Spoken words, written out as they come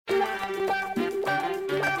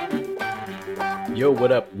Yo,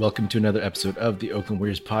 what up? Welcome to another episode of the Oakland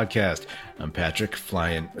Warriors podcast. I'm Patrick,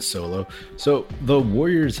 flying solo. So the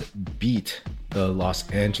Warriors beat the Los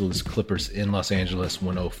Angeles Clippers in Los Angeles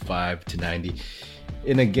 105-90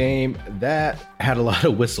 in a game that had a lot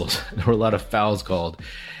of whistles. There were a lot of fouls called,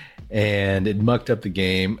 and it mucked up the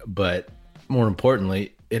game. But more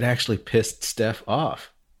importantly, it actually pissed Steph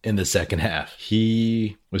off in the second half.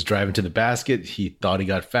 He was driving to the basket. He thought he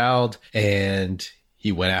got fouled, and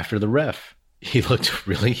he went after the ref. He looked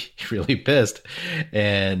really, really pissed.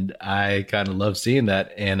 And I kind of love seeing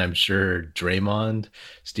that. And I'm sure Draymond,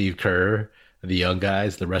 Steve Kerr, the young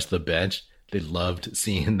guys, the rest of the bench, they loved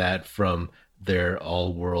seeing that from their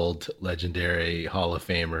all-world legendary Hall of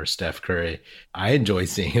Famer, Steph Curry. I enjoy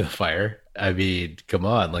seeing the fire. I mean, come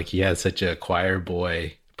on. Like, he has such a choir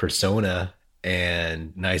boy persona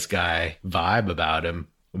and nice guy vibe about him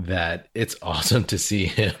that it's awesome to see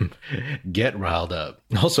him get riled up.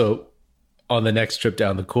 Also, on the next trip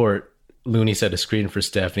down the court, Looney set a screen for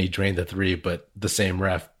Steph and he drained the three, but the same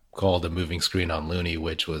ref called a moving screen on Looney,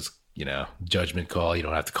 which was, judgment call. You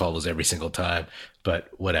don't have to call those every single time, but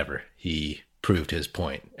whatever. He proved his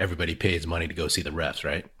point. Everybody pays money to go see the refs,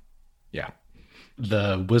 right? Yeah.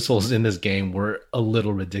 The whistles in this game were a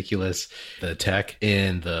little ridiculous. The tech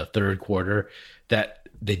in the third quarter that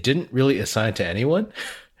they didn't really assign to anyone.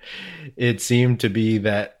 It seemed to be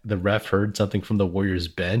that the ref heard something from the Warriors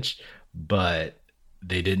bench, but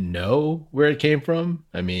they didn't know where it came from.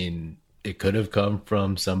 I mean, it could have come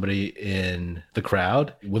from somebody in the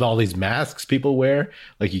crowd with all these masks people wear.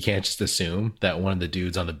 Like, you can't just assume that one of the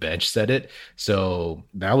dudes on the bench said it. So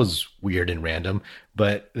that was weird and random.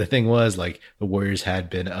 But the thing was, like, the Warriors had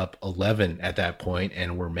been up 11 at that point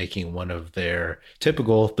and were making one of their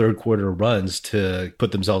typical third quarter runs to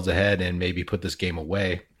put themselves ahead and maybe put this game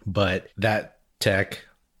away. But that tech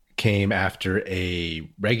came after a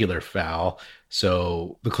regular foul.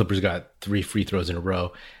 So the Clippers got 3 free throws in a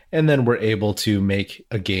row and then were able to make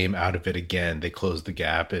a game out of it again. They closed the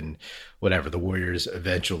gap and whatever. The Warriors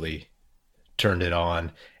eventually turned it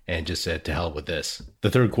on and just said, to hell with this.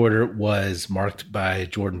 The third quarter was marked by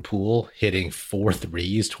Jordan Poole hitting 4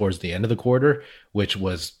 threes towards the end of the quarter, which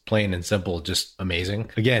was plain and simple, just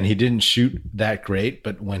amazing. Again, he didn't shoot that great,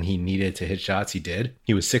 but when he needed to hit shots, he did.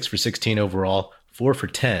 He was 6 for 16 overall, 4 for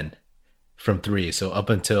 10 from 3. So up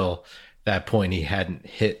until that point, he hadn't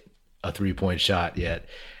hit a 3-point shot yet.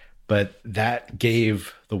 But that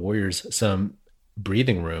gave the Warriors some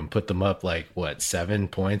breathing room, put them up 7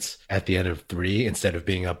 points at the end of 3 instead of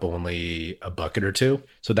being up only a bucket or 2.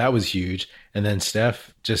 So that was huge. And then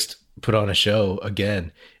Steph just put on a show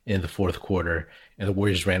again in the fourth quarter, and the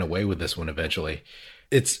Warriors ran away with this one eventually.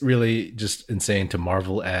 It's really just insane to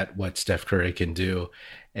marvel at what Steph Curry can do.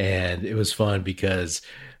 And it was fun because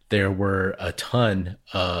there were a ton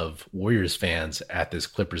of Warriors fans at this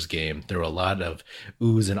Clippers game. There were a lot of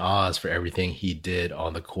oohs and ahs for everything he did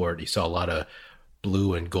on the court. You saw a lot of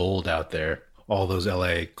blue and gold out there. All those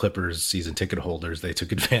LA Clippers season ticket holders, they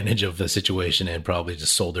took advantage of the situation and probably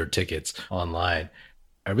just sold their tickets online.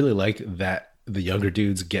 I really like that the younger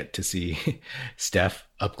dudes get to see Steph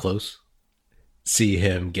up close, see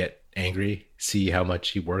him get angry, see how much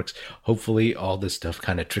he works. Hopefully all this stuff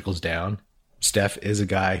kind of trickles down. Steph is a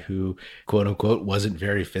guy who, quote unquote, wasn't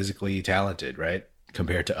very physically talented, right?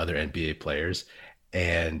 Compared to other NBA players.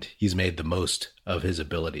 And he's made the most of his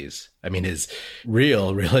abilities. I mean, his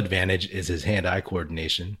real advantage is his hand-eye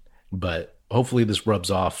coordination. But hopefully this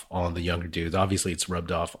rubs off on the younger dudes. Obviously, it's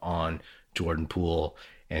rubbed off on Jordan Poole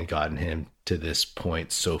and gotten him to this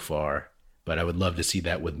point so far. But I would love to see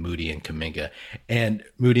that with Moody and Kuminga. And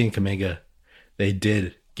Moody and Kuminga, they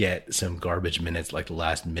did get some garbage minutes, like the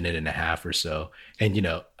last minute and a half or so. And,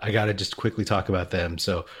 I got to just quickly talk about them.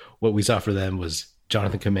 So what we saw for them was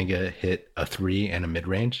Jonathan Kuminga hit a 3 and a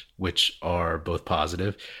mid-range, which are both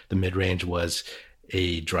positive. The mid-range was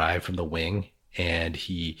a drive from the wing, and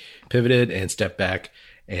he pivoted and stepped back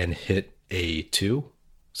and hit a 2.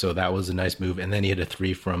 So that was a nice move. And then he hit a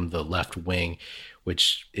 3 from the left wing,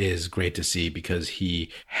 which is great to see because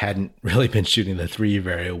he hadn't really been shooting the 3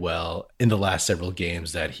 very well in the last several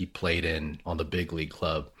games that he played in on the big league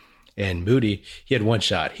club. And Moody, he had one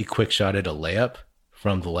shot. He quick shotted a layup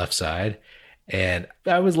from the left side. And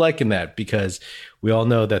I was liking that because we all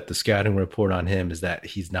know that the scouting report on him is that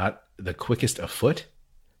he's not the quickest of foot,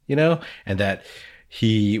 and that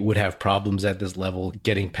he would have problems at this level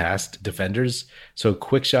getting past defenders. So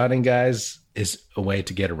quick shotting guys is a way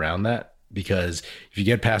to get around that. Because if you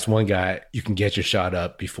get past one guy, you can get your shot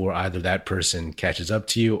up before either that person catches up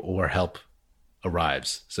to you or help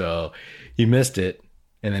arrives. So he missed it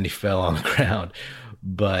and then he fell on the ground.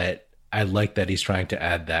 But I like that he's trying to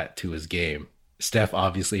add that to his game. Steph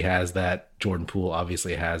obviously has that. Jordan Poole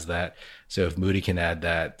obviously has that. So if Moody can add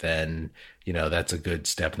that, then, that's a good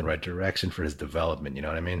step in the right direction for his development. You know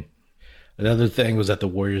what I mean? Another thing was that the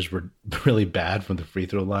Warriors were really bad from the free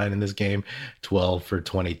throw line in this game. 12 for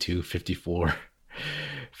 22,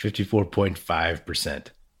 54.5%.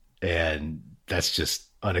 And that's just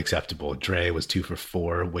unacceptable. Dre was 2 for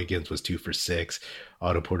 4. Wiggins was 2 for 6.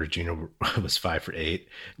 Otto Porter Jr. was 5 for 8.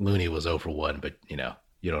 Looney was 0 for 1, but you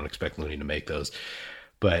don't expect Looney to make those.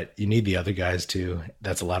 But you need the other guys too.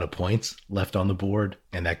 That's a lot of points left on the board,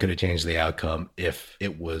 and that could have changed the outcome if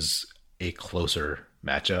it was a closer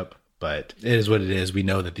matchup. But it is what it is. We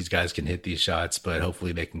know that these guys can hit these shots, but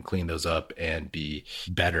hopefully they can clean those up and be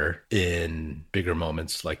better in bigger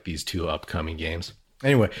moments like these 2 upcoming games.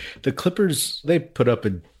 Anyway, the Clippers, they put up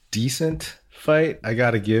a decent fight. I got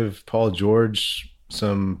to give Paul George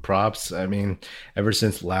some props. I mean, ever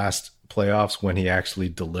since last playoffs when he actually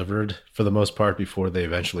delivered for the most part before they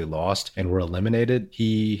eventually lost and were eliminated,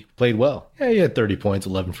 he played well. Yeah, he had 30 points,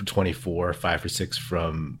 11 for 24, 5 for 6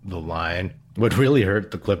 from the line. What really hurt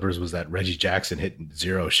the Clippers was that Reggie Jackson hit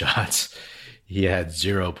 0 shots. He had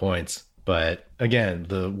 0 points. But again,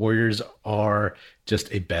 the Warriors are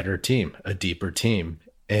just a better team, a deeper team.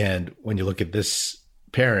 And when you look at this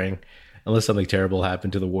pairing, unless something terrible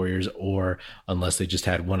happened to the Warriors or unless they just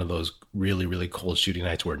had one of those really, really cold shooting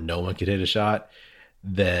nights where no one could hit a shot,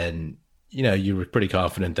 then, you were pretty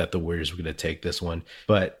confident that the Warriors were going to take this one.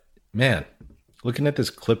 But man, looking at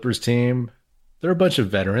this Clippers team, they're a bunch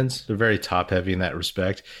of veterans. They're very top heavy in that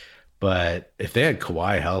respect. But if they had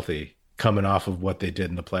Kawhi healthy, coming off of what they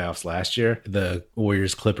did in the playoffs last year, the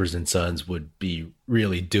Warriors, Clippers, and Suns would be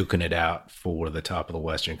really duking it out for the top of the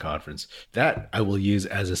Western Conference. That I will use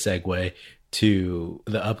as a segue to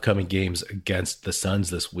the upcoming games against the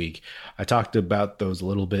Suns this week. I talked about those a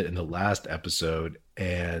little bit in the last episode,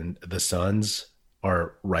 and the Suns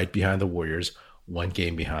are right behind the Warriors, 1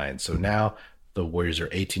 game behind. So now the Warriors are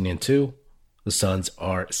 18-2. The Suns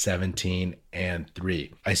are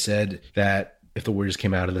 17-3. I said that if the Warriors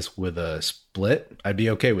came out of this with a split, I'd be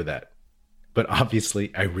okay with that. But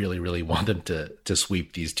obviously, I really, really want them to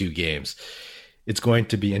sweep these 2 games. It's going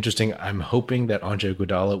to be interesting. I'm hoping that Andre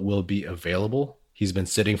Iguodala will be available. He's been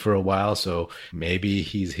sitting for a while, so maybe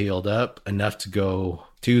he's healed up enough to go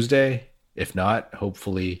Tuesday. If not,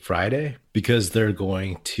 hopefully Friday, because they're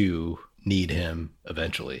going to need him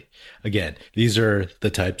eventually. Again, these are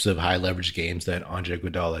the types of high leverage games that Andre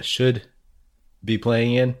Iguodala should be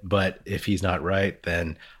playing in, but if he's not right,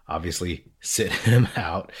 then obviously sit him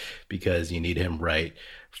out because you need him right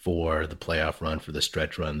for the playoff run, for the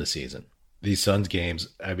stretch run this season. These Suns games,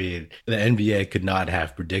 I mean, the NBA could not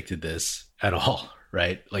have predicted this at all,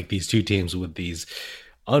 right? Like these 2 teams with these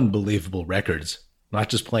unbelievable records, not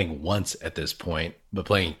just playing once at this point, but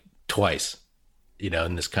playing twice,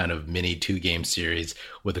 in this kind of mini 2-game series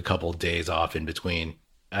with a couple of days off in between.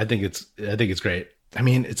 I think it's great. I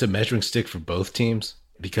mean, it's a measuring stick for both teams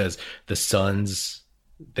because the Suns,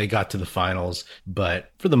 they got to the finals,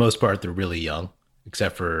 but for the most part, they're really young,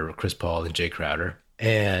 except for Chris Paul and Jay Crowder.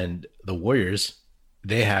 And the Warriors,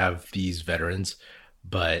 they have these veterans,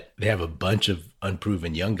 but they have a bunch of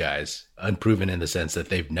unproven young guys, unproven in the sense that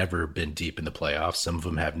they've never been deep in the playoffs. Some of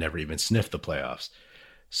them have never even sniffed the playoffs.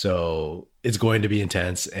 So it's going to be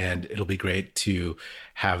intense, and it'll be great to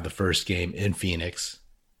have the first game in Phoenix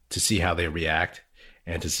to see how they react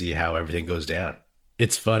and to see how everything goes down.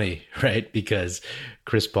 It's funny, right? Because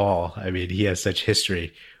Chris Paul, I mean, he has such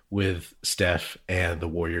history with Steph and the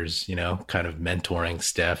Warriors, kind of mentoring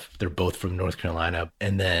Steph. They're both from North Carolina.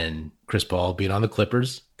 And then Chris Paul being on the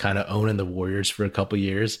Clippers, kind of owning the Warriors for a couple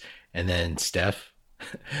years. And then Steph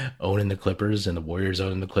owning the Clippers and the Warriors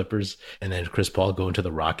owning the Clippers. And then Chris Paul going to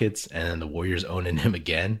the Rockets and then the Warriors owning him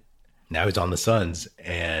again. Now he's on the Suns.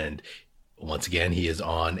 And once again, he is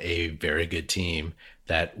on a very good team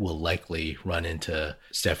that will likely run into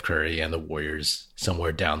Steph Curry and the Warriors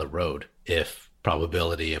somewhere down the road if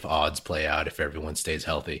odds play out, if everyone stays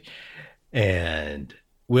healthy. And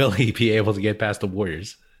will he be able to get past the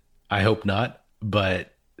Warriors? I hope not,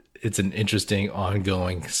 but it's an interesting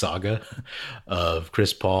ongoing saga of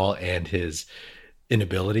Chris Paul and his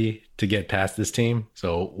inability to get past this team.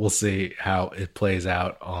 So we'll see how it plays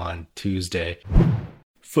out on Tuesday.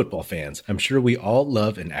 Football fans, I'm sure we all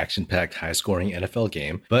love an action-packed, high-scoring NFL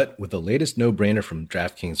game, but with the latest no-brainer from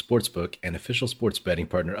DraftKings Sportsbook, an official sports betting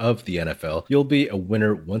partner of the NFL, you'll be a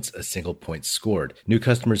winner once a single point scored. New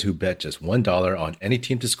customers who bet just $1 on any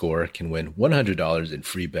team to score can win $100 in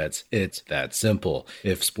free bets. It's that simple.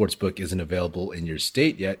 If Sportsbook isn't available in your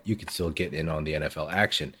state yet, you can still get in on the NFL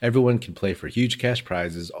action. Everyone can play for huge cash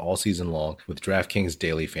prizes all season long with DraftKings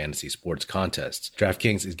daily fantasy sports contests.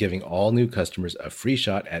 DraftKings is giving all new customers a free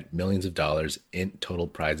shot at millions of dollars in total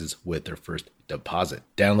prizes with their first deposit.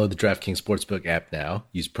 Download the DraftKings Sportsbook app now,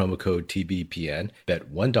 use promo code TBPN,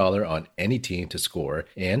 bet $1 on any team to score,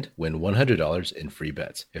 and win $100 in free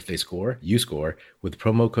bets. If they score, you score with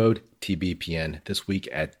promo code TBPN this week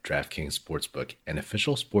at DraftKings Sportsbook, an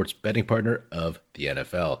official sports betting partner of the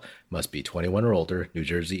NFL. Must be 21 or older, New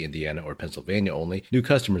Jersey, Indiana, or Pennsylvania only. New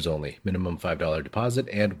customers only. Minimum $5 deposit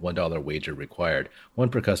and $1 wager required. One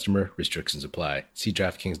per customer. Restrictions apply. See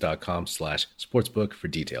DraftKings.com/sportsbook for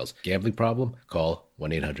details. Gambling problem? Call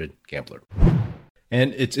 1-800-GAMBLER.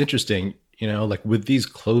 And it's interesting, like with these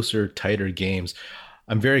closer, tighter games,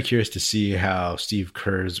 I'm very curious to see how Steve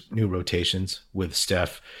Kerr's new rotations with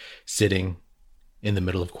Steph sitting in the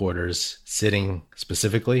middle of quarters, sitting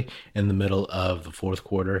specifically in the middle of the fourth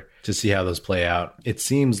quarter, to see how those play out. It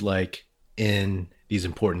seems like in these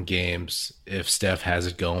important games, if Steph has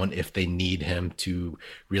it going, if they need him to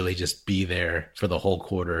really just be there for the whole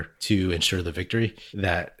quarter to ensure the victory,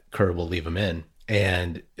 that Kerr will leave him in.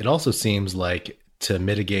 And it also seems like to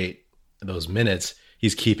mitigate those minutes,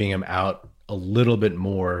 he's keeping him out a little bit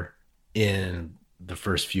more in the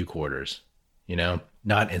first few quarters,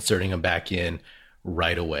 not inserting him back in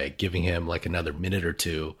right away, giving him like another minute or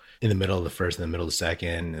two in the middle of the first, in the middle of the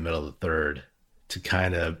second, in the middle of the third, to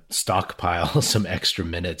kind of stockpile some extra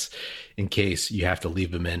minutes in case you have to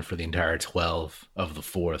leave him in for the entire 12 of the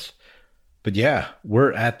fourth. But yeah,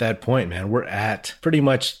 we're at that point, man. We're at pretty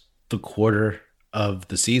much the quarter of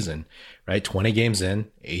the season, right? 20 games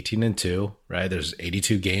in, 18-2, right? There's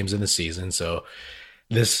 82 games in the season. So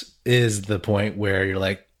this is the point where you're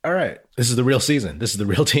like, all right, this is the real season. This is the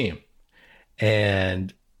real team.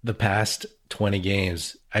 And the past 20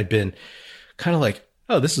 games, I'd been kind of like,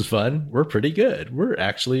 oh, this is fun. We're pretty good. We're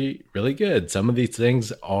actually really good. Some of these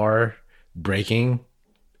things are breaking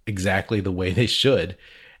exactly the way they should.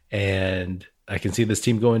 And I can see this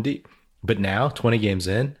team going deep. But now, 20 games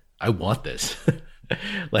in, I want this.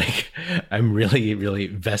 Like, I'm really, really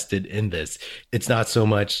vested in this. It's not so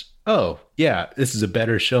much, oh, yeah, this is a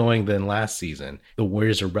better showing than last season. The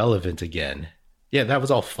Warriors are relevant again. Yeah, that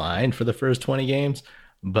was all fine for the first 20 games.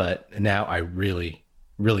 But now I really,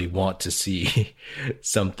 really want to see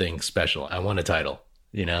something special. I want a title,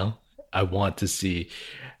 I want to see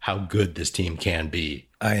how good this team can be.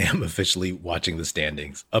 I am officially watching the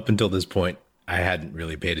standings. Up until this point, I hadn't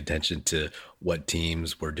really paid attention to what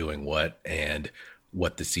teams were doing what and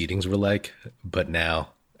what the seedings were like. But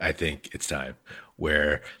now I think it's time,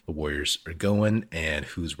 where the Warriors are going and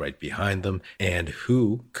who's right behind them and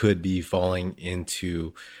who could be falling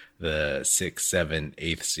into the 6th, 7th,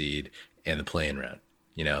 8th seed and the play-in round.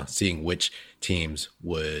 Seeing which teams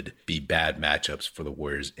would be bad matchups for the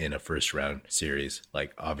Warriors in a first round series.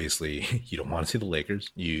 Like, obviously, you don't want to see the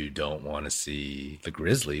Lakers. You don't want to see the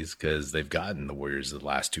Grizzlies because they've gotten the Warriors the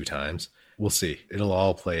last 2 times. We'll see. It'll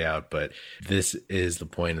all play out. But this is the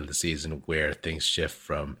point of the season where things shift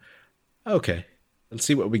from, okay, let's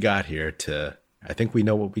see what we got here, to I think we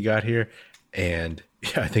know what we got here. And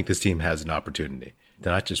yeah, I think this team has an opportunity to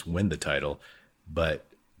not just win the title, but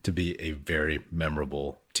to be a very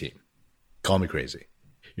memorable team. Call me crazy.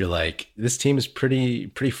 You're like, this team is pretty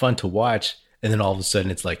fun to watch. And then all of a sudden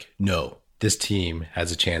it's like, no, this team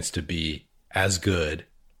has a chance to be as good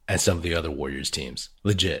as some of the other Warriors teams.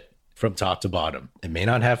 Legit, from top to bottom. It may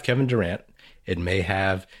not have Kevin Durant. It may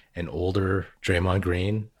have an older Draymond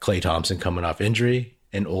Green, Klay Thompson coming off injury,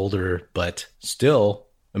 an older but still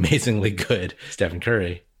amazingly good Stephen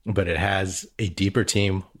Curry. But it has a deeper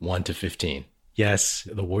team, 1-15. Yes,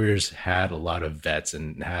 the Warriors had a lot of vets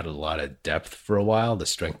and had a lot of depth for a while, the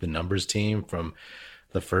strength in numbers team from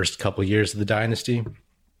the first couple of years of the dynasty.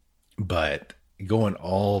 But going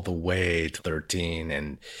all the way to 13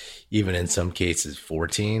 and even in some cases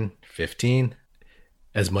 14, 15,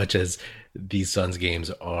 as much as these Suns games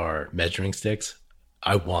are measuring sticks,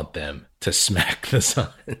 I want them to smack the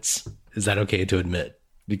Suns. Is that okay to admit?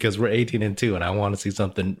 Because we're 18-2 and I want to see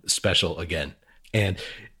something special again. And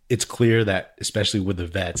it's clear that, especially with the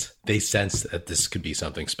vets, they sense that this could be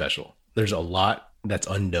something special. There's a lot that's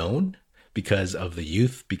unknown because of the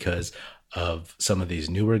youth, because of some of these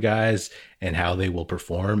newer guys and how they will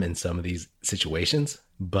perform in some of these situations.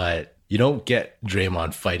 But You don't get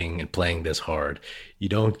Draymond fighting and playing this hard. You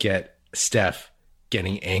don't get Steph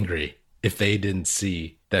getting angry if they didn't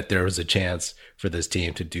see that there was a chance for this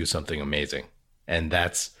team to do something amazing. And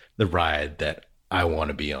that's the ride that I want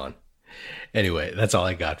to be on. Anyway, that's all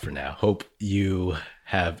I got for now. Hope you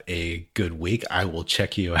have a good week. I will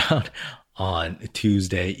check you out on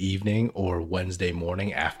Tuesday evening or Wednesday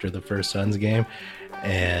morning after the first Suns game.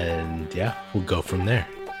 And yeah, we'll go from there.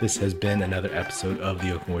 This has been another episode of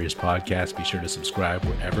the Oakland Warriors podcast. Be sure to subscribe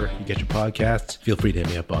wherever you get your podcasts. Feel free to hit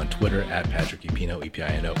me up on Twitter at Patrick Epino,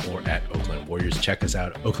 EPINO, or at Oakland Warriors. Check us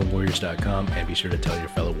out, oaklandwarriors.com, and be sure to tell your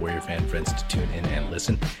fellow Warrior fan friends to tune in and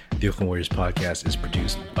listen. The Oakland Warriors podcast is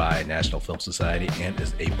produced by National Film Society and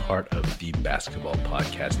is a part of the Basketball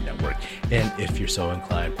Podcast Network. And if you're so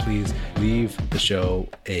inclined, please leave the show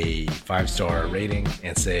a 5-star rating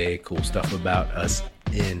and say cool stuff about us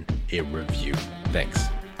in a review. Thanks.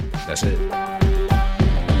 That's it.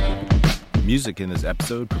 Music in this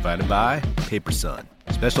episode provided by Paper Sun.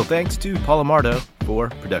 Special thanks to Paul Amardo for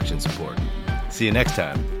production support. See you next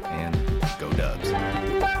time.